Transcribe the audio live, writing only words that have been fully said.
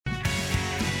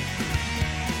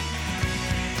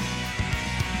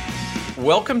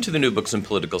Welcome to the New Books in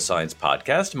Political Science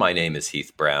podcast. My name is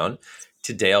Heath Brown.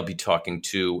 Today I'll be talking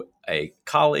to a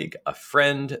colleague, a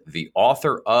friend, the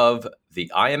author of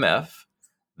The IMF,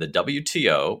 the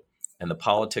WTO, and the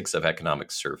Politics of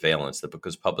Economic Surveillance. The book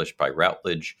was published by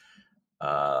Routledge.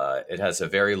 It has a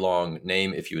very long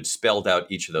name. If you had spelled out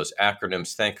each of those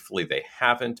acronyms, thankfully they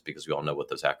haven't, because we all know what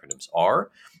those acronyms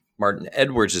are. Martin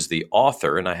Edwards is the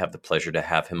author, and I have the pleasure to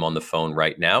have him on the phone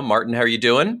right now. Martin, how are you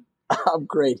doing? I'm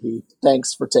great, Heath.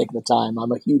 Thanks for taking the time.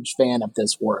 I'm a huge fan of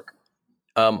this work.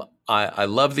 I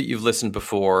love that you've listened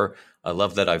before. I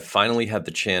love that I've finally had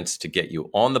the chance to get you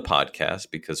on the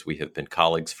podcast because we have been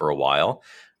colleagues for a while.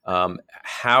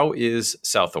 How is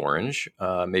South Orange?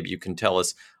 Maybe you can tell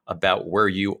us about where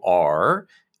you are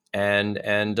and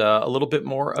a little bit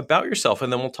more about yourself,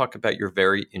 and then we'll talk about your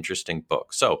very interesting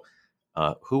book. So,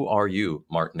 who are you,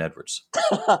 Martin Edwards?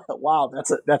 Wow,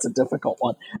 that's a difficult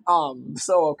one.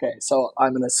 So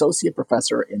I'm an associate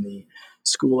professor in the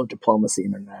School of Diplomacy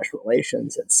and International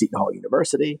Relations at Seton Hall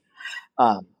University.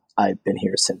 I've been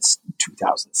here since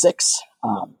 2006.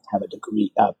 Have a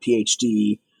degree,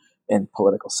 PhD in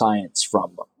political science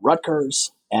from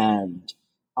Rutgers, and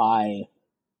when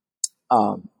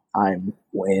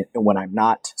I'm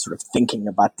not sort of thinking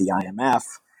about the IMF,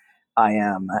 I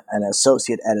am an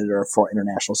associate editor for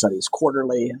International Studies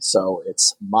Quarterly, so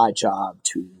it's my job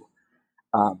to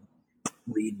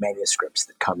read manuscripts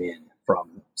that come in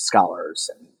from scholars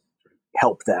and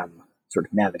help them sort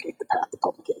of navigate the path to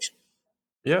publication.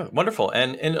 Yeah, wonderful.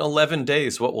 And in 11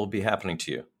 days, what will be happening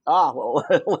to you? Well,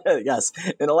 yes.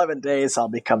 In 11 days, I'll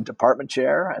become department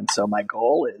chair, and so my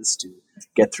goal is to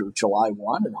get through July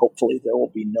 1, and hopefully there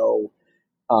will be no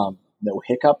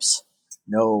hiccups,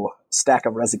 no stack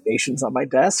of resignations on my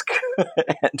desk,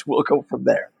 and we'll go from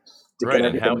there. Right,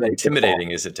 and how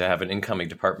intimidating is it to have an incoming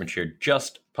department chair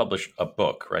just publish a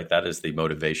book, right? That is the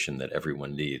motivation that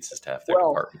everyone needs, is to have their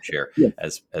department chair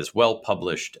as well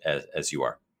published as you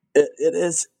are. It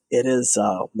is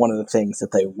one of the things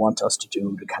that they want us to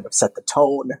do to kind of set the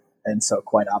tone, and so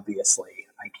quite obviously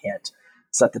I can't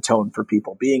set the tone for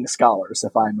people being scholars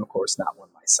if I'm, of course, not one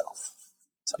myself.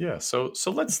 So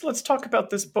let's talk about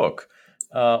this book.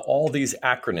 All these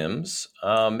acronyms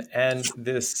and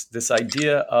this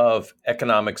idea of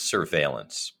economic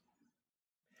surveillance.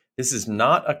 This is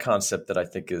not a concept that I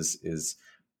think is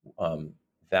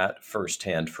that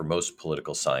firsthand for most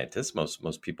political scientists,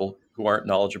 most people who aren't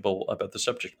knowledgeable about the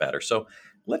subject matter. So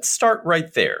let's start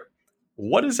right there.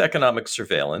 What is economic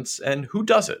surveillance and who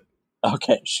does it?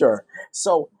 Okay, sure.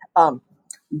 So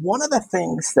one of the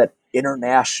things that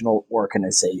international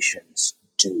organizations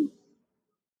do,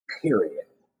 period,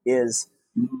 is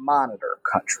monitor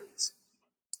countries.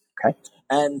 Okay.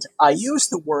 And I use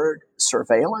the word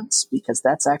surveillance because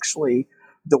that's actually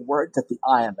the word that the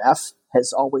IMF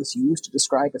has always used to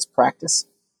describe its practice,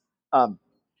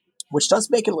 which does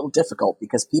make it a little difficult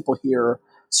because people hear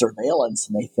surveillance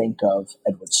and they think of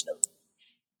Edward Snowden.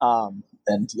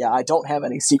 I don't have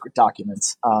any secret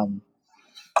documents,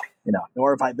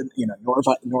 nor have I been,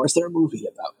 nor is there a movie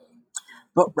about me.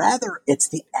 But rather, it's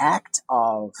the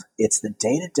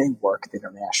day-to-day work that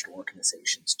international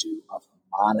organizations do of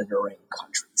monitoring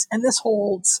countries. And this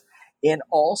holds in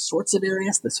all sorts of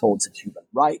areas. This holds in human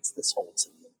rights. This holds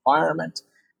in the environment.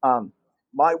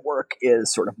 My work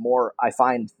is sort of more, I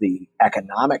find the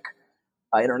economic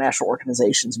international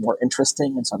organizations more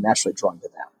interesting, and so I'm naturally drawn to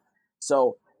them.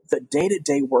 So the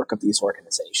day-to-day work of these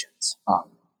organizations,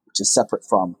 which is separate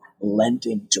from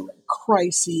lending during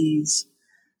crises,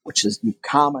 which is you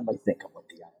commonly think of what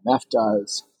the IMF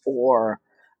does, or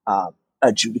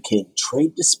adjudicating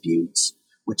trade disputes,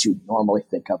 which you normally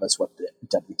think of as what the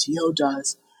WTO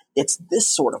does. It's this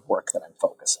sort of work that I'm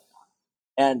focusing on.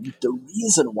 And the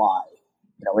reason why,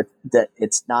 that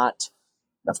it's not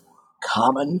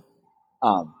common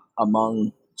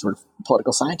among sort of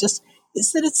political scientists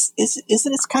is that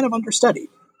it's kind of understudied.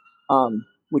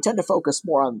 We tend to focus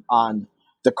more on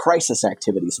the crisis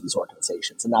activities of these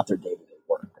organizations and not their day-to-day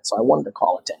work. So I wanted to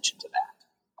call attention to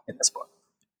that in this book.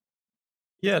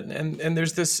 Yeah, and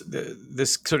there's this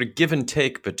sort of give and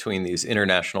take between these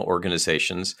international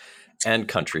organizations and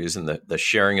countries, and the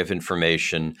sharing of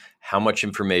information, how much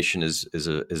information is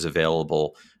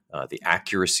available, the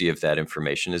accuracy of that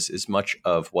information is much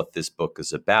of what this book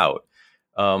is about.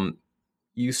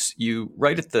 You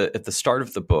write at the start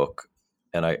of the book,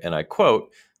 and I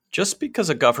quote, "Just because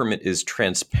a government is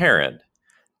transparent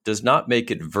does not make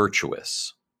it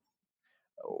virtuous."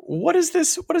 What does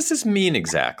this mean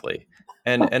exactly?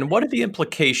 And what are the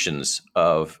implications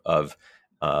of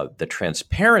the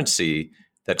transparency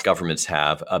that governments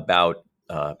have about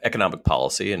economic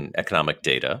policy and economic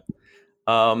data,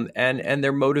 and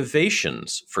their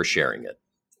motivations for sharing it.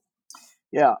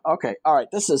 Yeah. Okay. All right.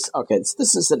 This is okay.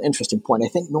 This is an interesting point. I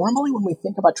think normally when we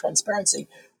think about transparency,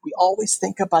 we always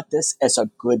think about this as a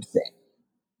good thing,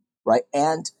 right?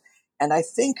 And I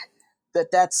think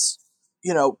that that's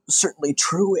certainly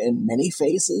true in many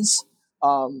phases.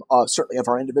 Certainly of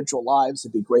our individual lives,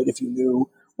 it'd be great if you knew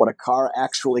what a car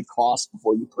actually costs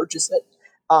before you purchase it.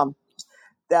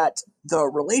 That the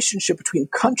relationship between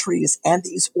countries and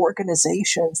these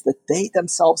organizations that they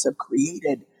themselves have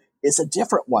created is a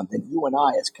different one than you and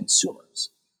I as consumers.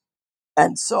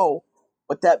 And so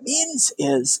what that means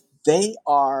is they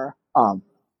are,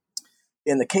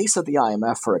 in the case of the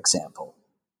IMF, for example,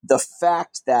 the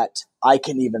fact that I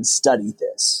can even study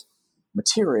this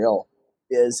material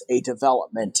is a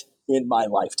development in my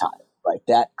lifetime, right?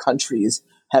 That countries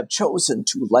have chosen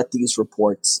to let these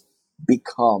reports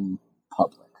become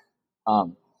public.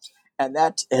 And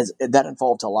that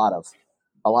involved a lot of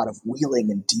wheeling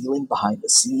and dealing behind the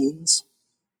scenes,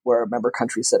 where member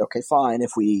countries said, okay, fine,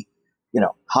 if we,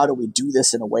 how do we do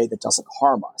this in a way that doesn't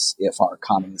harm us if our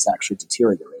economy is actually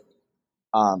deteriorating?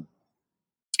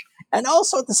 And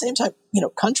also at the same time,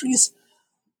 countries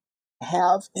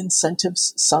have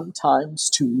incentives sometimes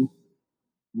to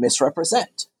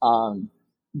misrepresent.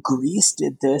 Greece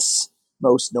did this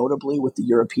most notably with the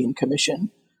European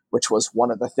Commission, which was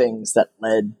one of the things that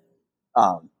led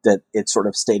that it sort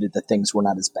of stated that things were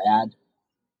not as bad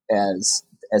as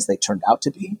they turned out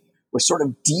to be, which sort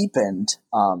of deepened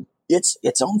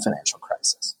its own financial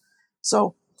crisis.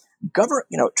 So,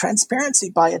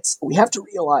 transparency we have to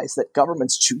realize that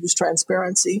governments choose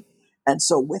transparency, and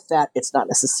so with that, it's not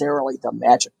necessarily the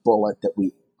magic bullet that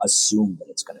we assume that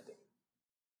it's going to be.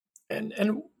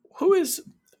 And who is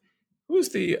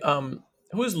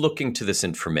looking to this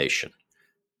information?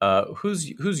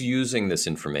 Who's using this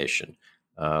information?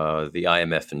 The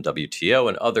IMF and WTO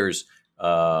and others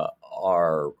are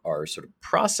sort of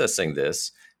processing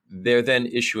this. They're then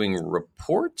issuing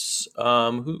reports.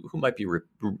 Who might be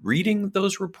reading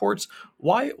those reports?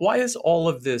 Why is all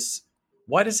of this?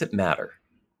 Why does it matter?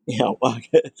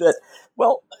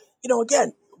 Well,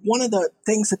 again, one of the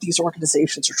things that these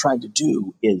organizations are trying to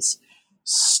do is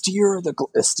steer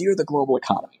the global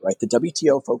economy, right? The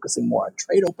WTO focusing more on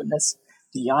trade openness,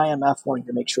 the IMF wanting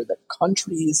to make sure that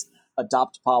countries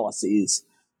adopt policies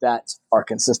that are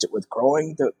consistent with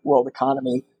growing the world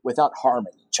economy without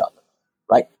harming each other,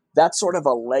 right? That's sort of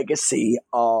a legacy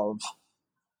of,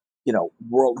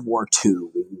 World War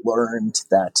II. We learned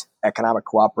that economic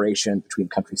cooperation between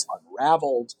countries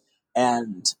unraveled,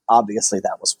 and obviously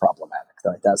that was problematic.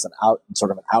 Right? That's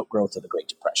sort of an outgrowth of the Great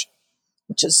Depression,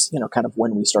 which is, kind of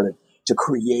when we started to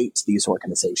create these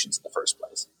organizations in the first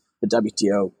place. The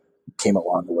WTO came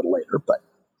along a little later, but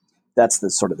that's the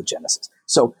sort of the genesis.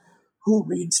 So who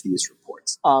reads these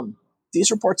reports?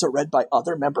 These reports are read by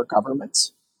other member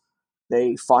governments.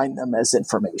 They find them as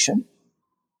information.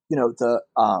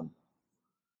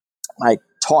 I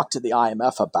talked to the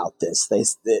IMF about this.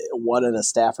 One of the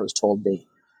staffers told me,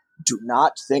 do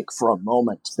not think for a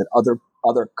moment that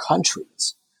other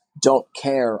countries don't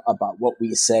care about what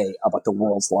we say about the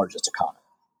world's largest economy.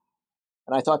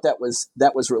 And I thought that was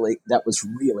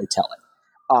really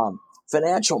telling.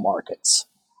 Financial markets,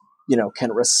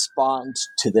 can respond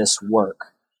to this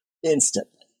work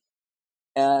instantly,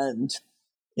 and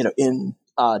in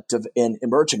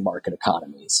emerging market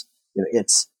economies,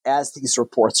 it's as these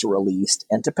reports are released,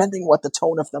 and depending what the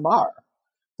tone of them are,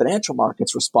 financial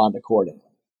markets respond accordingly.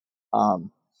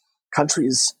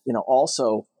 Countries,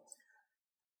 also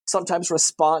sometimes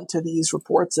respond to these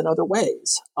reports in other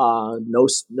ways.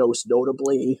 Most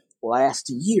notably, last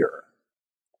year,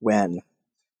 when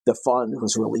the fund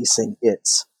was releasing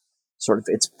its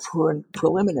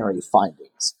preliminary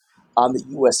findings on the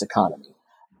U.S. economy.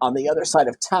 On the other side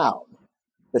of town,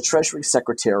 the Treasury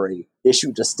Secretary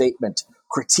issued a statement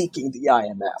critiquing the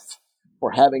IMF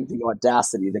for having the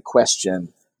audacity to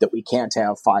question that we can't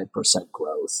have 5%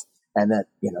 growth and that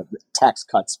tax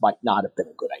cuts might not have been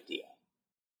a good idea.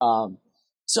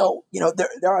 So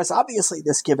there is obviously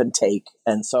this give and take,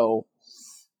 and so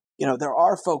there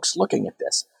are folks looking at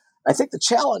this. I think the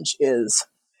challenge is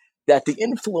that the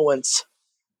influence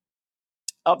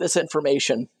of this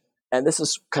information, and this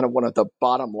is kind of one of the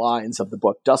bottom lines of the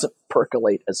book, doesn't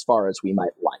percolate as far as we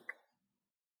might like.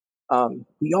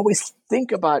 We always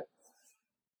think about,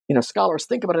 scholars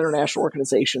think about international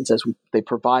organizations as they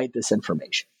provide this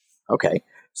information. Okay,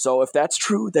 so if that's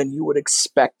true, then you would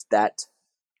expect that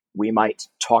we might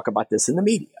talk about this in the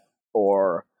media,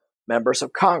 or members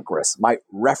of Congress might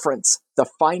reference the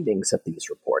findings of these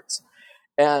reports.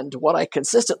 And what I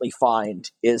consistently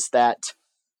find is that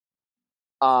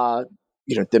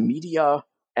the media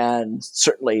and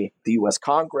certainly the U.S.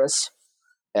 Congress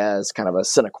as kind of a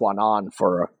sine qua non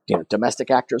for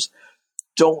domestic actors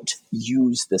don't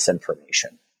use this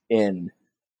information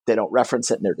they don't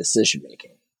reference it in their decision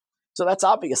making. So that's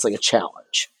obviously a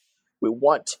challenge. We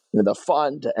want the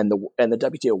fund and the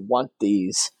WTO want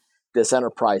this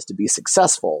enterprise to be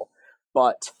successful,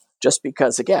 but just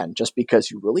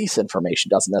because you release information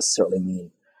doesn't necessarily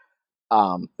mean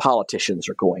politicians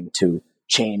are going to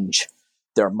change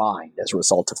their mind as a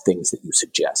result of things that you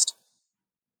suggest.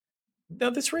 Now,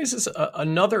 this raises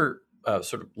another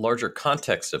sort of larger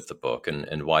context of the book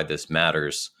and why this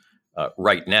matters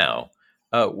right now,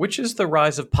 which is the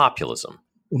rise of populism.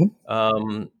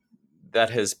 Mm-hmm. That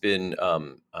has been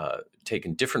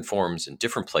taken different forms in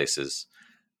different places,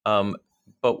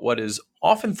 but what is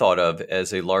often thought of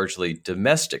as a largely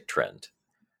domestic trend.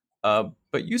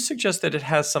 But you suggest that it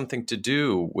has something to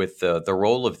do with the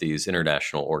role of these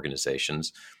international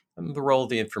organizations and the role of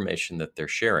the information that they're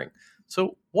sharing.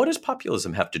 So what does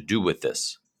populism have to do with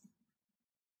this?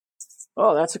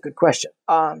 Oh, that's a good question.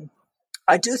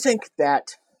 I do think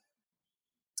that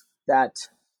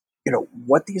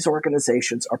what these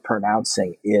organizations are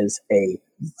pronouncing is a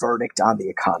verdict on the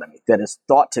economy that is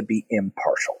thought to be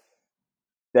impartial,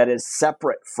 that is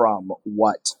separate from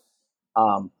what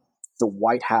the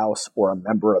White House or a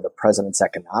member of the president's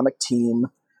economic team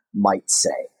might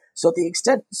say. To the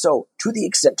extent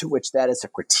to which that is a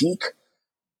critique,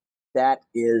 that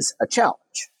is a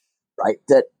challenge, right?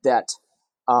 That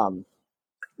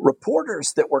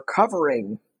reporters that were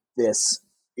covering this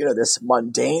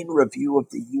mundane review of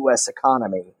the U.S.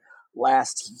 economy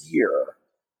last year,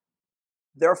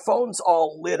 their phones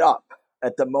all lit up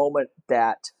at the moment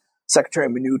that Secretary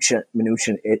Mnuchin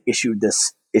issued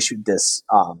this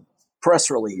press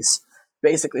release,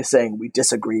 basically saying we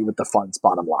disagree with the fund's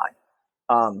bottom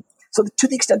line. So to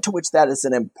the extent to which that is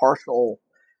an impartial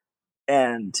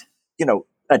and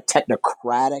a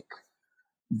technocratic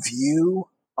view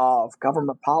of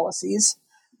government policies,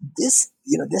 this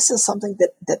is something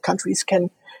that countries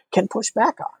can push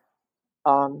back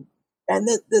on. And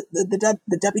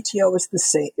the WTO is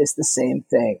the same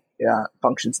thing.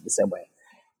 Functions in the same way.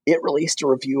 It released a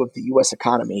review of the U.S.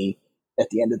 economy at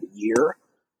the end of the year,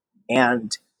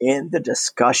 and in the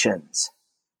discussions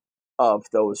of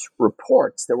those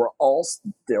reports, there were all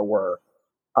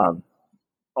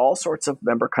sorts of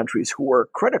member countries who were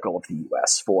critical of the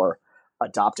U.S. for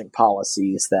adopting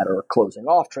policies that are closing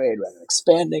off trade rather than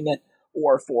expanding it,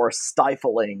 or for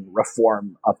stifling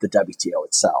reform of the WTO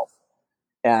itself.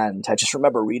 And I just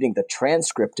remember reading the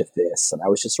transcript of this, and I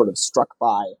was just sort of struck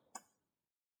by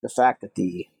the fact that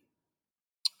the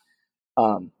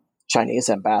Chinese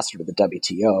ambassador to the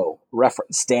WTO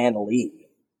referenced Stan Lee.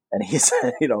 And he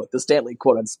said, the Stan Lee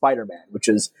quote on Spider-Man, which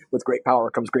is, with great power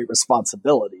comes great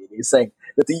responsibility. And he's saying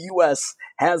that the U.S.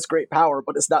 has great power,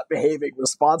 but it's not behaving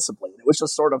responsibly. And it was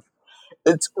just sort of,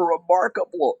 it's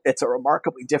remarkable. It's a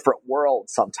remarkably different world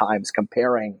sometimes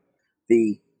comparing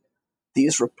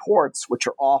these reports, which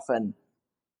are often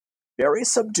very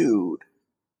subdued,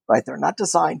 right? They're not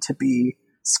designed to be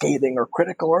scathing or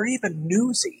critical or even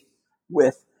newsy,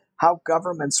 with how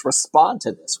governments respond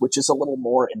to this, which is a little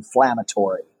more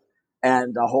inflammatory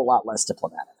and a whole lot less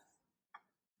diplomatic.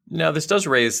 Now, this does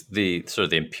raise the sort of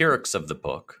the empirics of the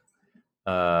book.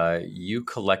 You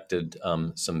collected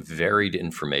some varied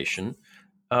information.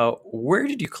 Where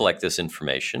did you collect this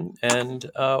information, and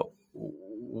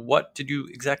what did you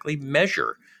exactly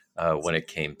measure when it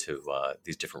came to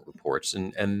these different reports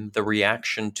and the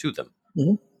reaction to them?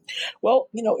 Mm-hmm. Well,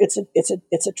 it's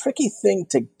a tricky thing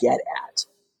to get at,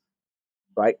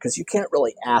 right? Because you can't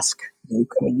really ask. You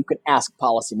can ask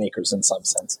policymakers in some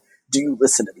sense, do you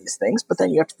listen to these things? But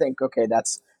then you have to think, okay,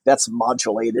 that's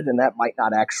modulated, and that might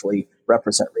not actually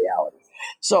represent reality.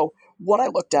 So what I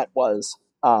looked at was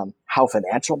how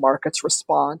financial markets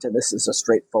respond, and this is a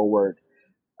straightforward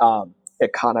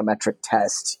econometric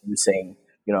test using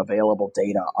available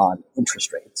data on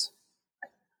interest rates.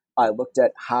 I looked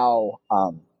at how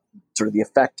sort of the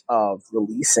effect of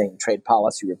releasing trade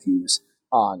policy reviews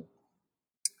on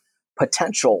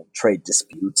potential trade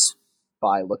disputes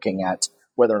by looking at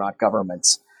whether or not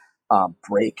governments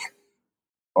break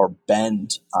or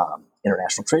bend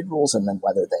international trade rules, and then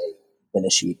whether they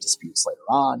initiate disputes later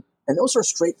on. And those are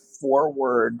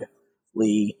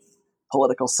straightforwardly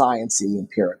political science-y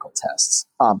empirical tests.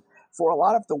 For a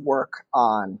lot of the work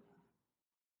on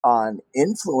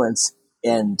influence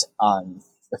and on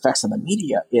effects on the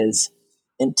media is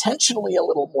intentionally a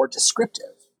little more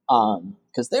descriptive,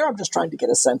 because there I'm just trying to get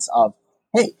a sense of,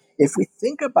 hey, if we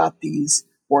think about these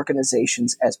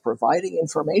organizations as providing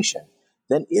information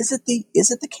then is it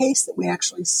the case that we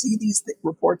actually see these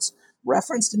reports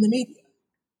referenced in the media?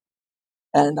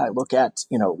 And I look at,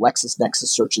 LexisNexis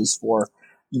searches for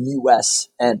U.S.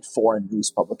 and foreign news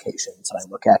publications, and I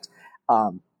look at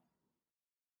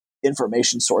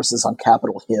information sources on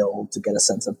Capitol Hill to get a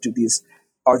sense of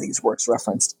are these works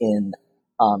referenced in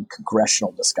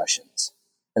congressional discussions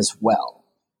as well.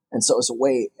 And so as a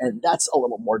way, and that's a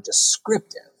little more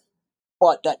descriptive,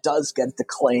 but that does get the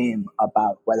claim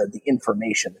about whether the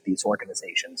information that these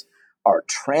organizations are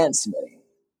transmitting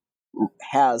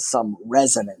has some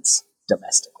resonance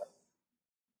domestically.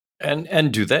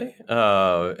 And do they?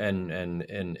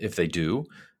 And if they do,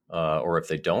 or if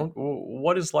they don't,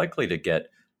 what is likely to get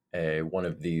one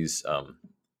of these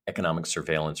economic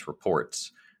surveillance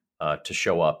reports to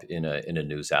show up in a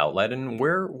news outlet? And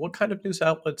what kind of news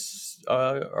outlets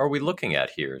are we looking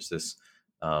at here? Is this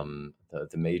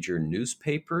the major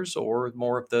newspapers or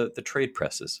more of the trade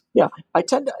presses? Yeah, I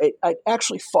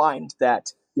actually find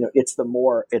that it's the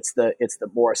more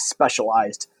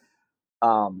specialized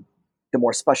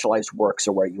works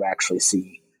are where you actually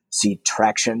see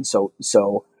traction. So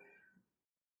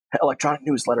electronic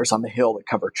newsletters on the Hill that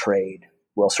cover trade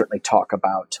will certainly talk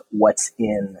about what's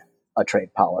in a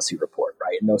trade policy report,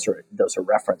 right? And those are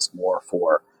referenced more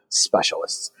for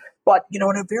specialists. But in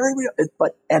a very real,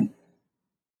 but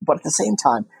at the same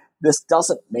time, this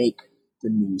doesn't make the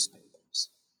newspapers.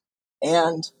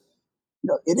 And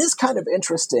it is kind of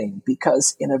interesting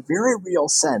because in a very real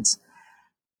sense,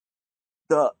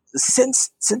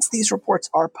 since these reports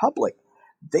are public,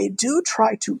 they do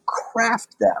try to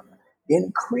craft them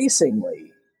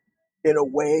increasingly in a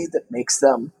way that makes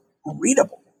them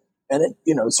readable. And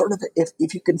sort of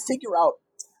if you can figure out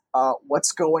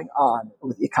what's going on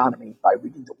with the economy by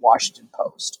reading the Washington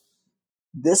Post,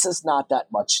 this is not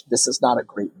a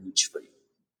great reach for you.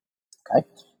 Okay,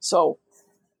 so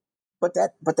but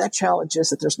that challenge is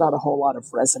that there's not a whole lot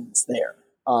of resonance there.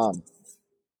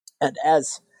 And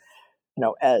as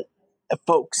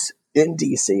folks in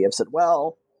DC have said,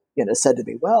 said to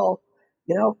me,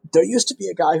 there used to be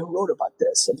a guy who wrote about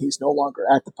this, and he's no longer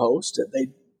at the Post, and they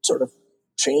sort of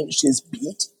changed his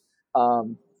beat.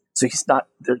 So he's not.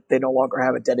 They no longer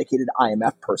have a dedicated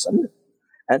IMF person,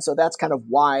 and so that's kind of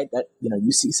why that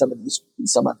you see some of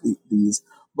these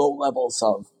low levels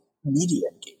of media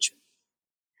engagement.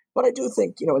 But I do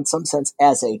think in some sense,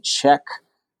 as a check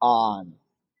on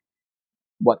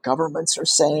what governments are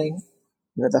saying,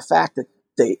 the fact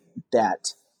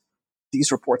that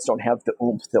these reports don't have the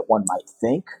oomph that one might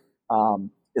think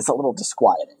is a little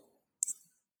disquieting.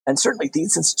 And certainly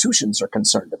these institutions are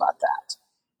concerned about that.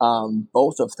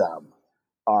 Both of them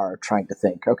are trying to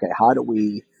think, okay, how do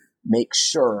we make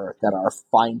sure that our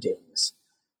findings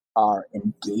are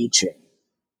engaging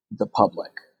the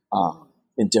public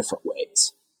in different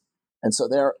ways? And so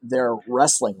they're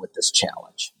wrestling with this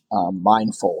challenge,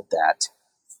 mindful that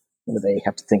they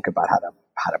have to think about how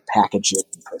to package it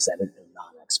and present it in a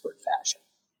non-expert fashion.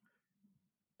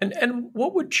 And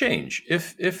what would change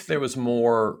if there was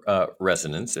more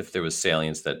resonance, if there was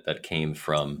salience that came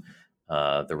from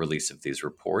the release of these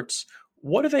reports?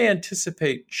 What do they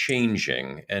anticipate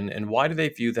changing, and why do they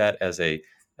view that as a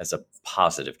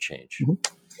positive change? Mm-hmm.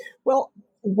 Well,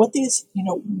 what these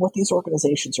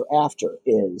organizations are after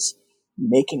is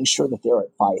making sure that their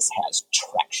advice has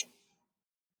traction.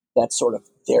 That's sort of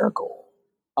their goal.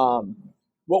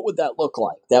 What would that look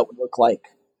like? That would look like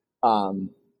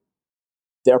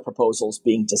their proposals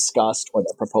being discussed or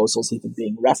their proposals even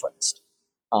being referenced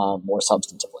more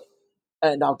substantively.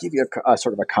 And I'll give you a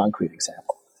sort of a concrete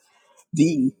example.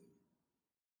 The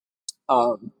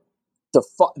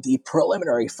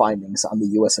preliminary findings on the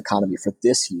U.S. economy for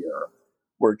this year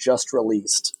were just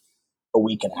released a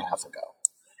week and a half ago.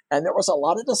 And there was a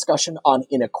lot of discussion on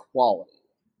inequality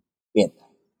in them,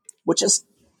 which is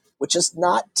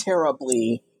not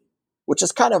terribly, which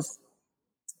is kind of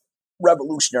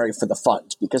revolutionary for the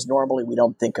fund, because normally we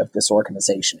don't think of this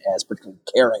organization as particularly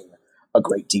caring a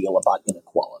great deal about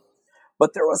inequality.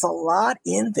 But there was a lot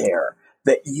in there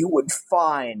that you would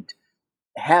find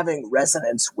having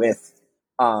resonance with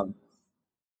a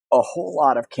whole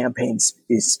lot of campaign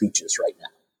speeches right now.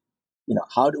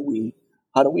 How do we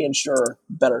ensure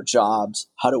better jobs?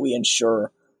 How do we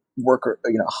ensure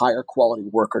higher quality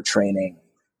worker training?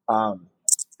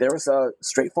 There was a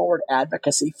straightforward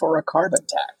advocacy for a carbon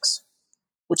tax,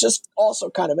 which is also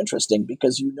kind of interesting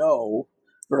because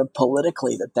sort of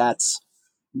politically that's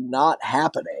not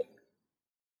happening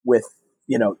with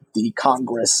the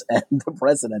Congress and the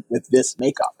president with this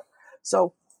makeup.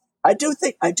 So I do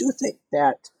think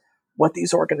that what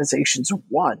these organizations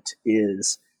want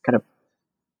is kind of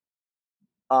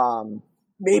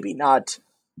maybe not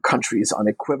countries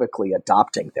unequivocally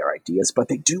adopting their ideas, but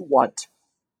they do want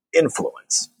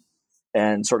influence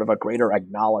and sort of a greater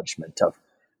acknowledgement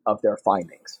of their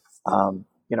findings.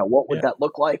 What would that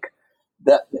look like?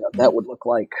 That would look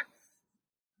like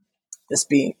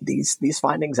these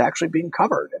findings actually being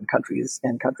covered, and countries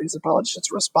and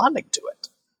politicians responding to it.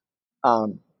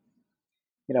 I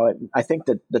think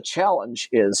that the challenge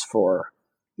is for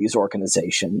these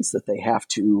organizations that they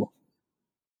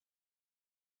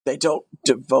don't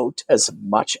devote as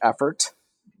much effort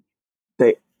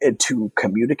to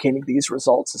communicating these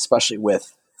results, especially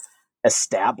with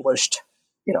established,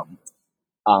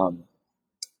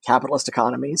 capitalist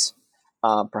economies,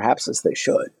 perhaps as they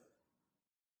should.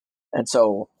 And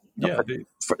so,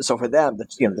 for them,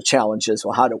 the challenge is,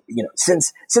 well, how do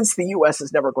since the U.S.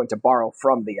 is never going to borrow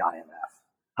from the IMF,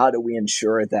 how do we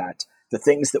ensure that the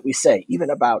things that we say, even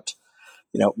about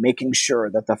making sure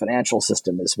that the financial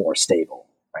system is more stable,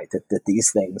 right? That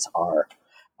these things are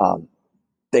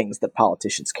things that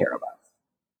politicians care about.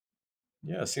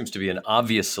 Yeah, it seems to be an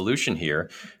obvious solution here,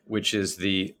 which is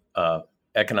the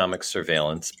Economic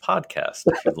Surveillance Podcast.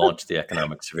 If you launched the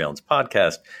Economic Surveillance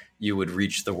Podcast, you would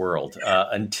reach the world.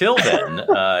 Until then,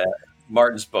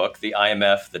 Martin's book, The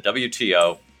IMF, the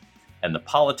WTO, and the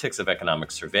Politics of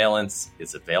Economic Surveillance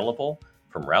is available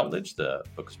from Routledge. The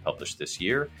book was published this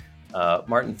year.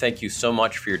 Martin, thank you so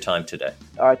much for your time today.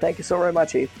 All right. Thank you so very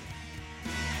much, Heath.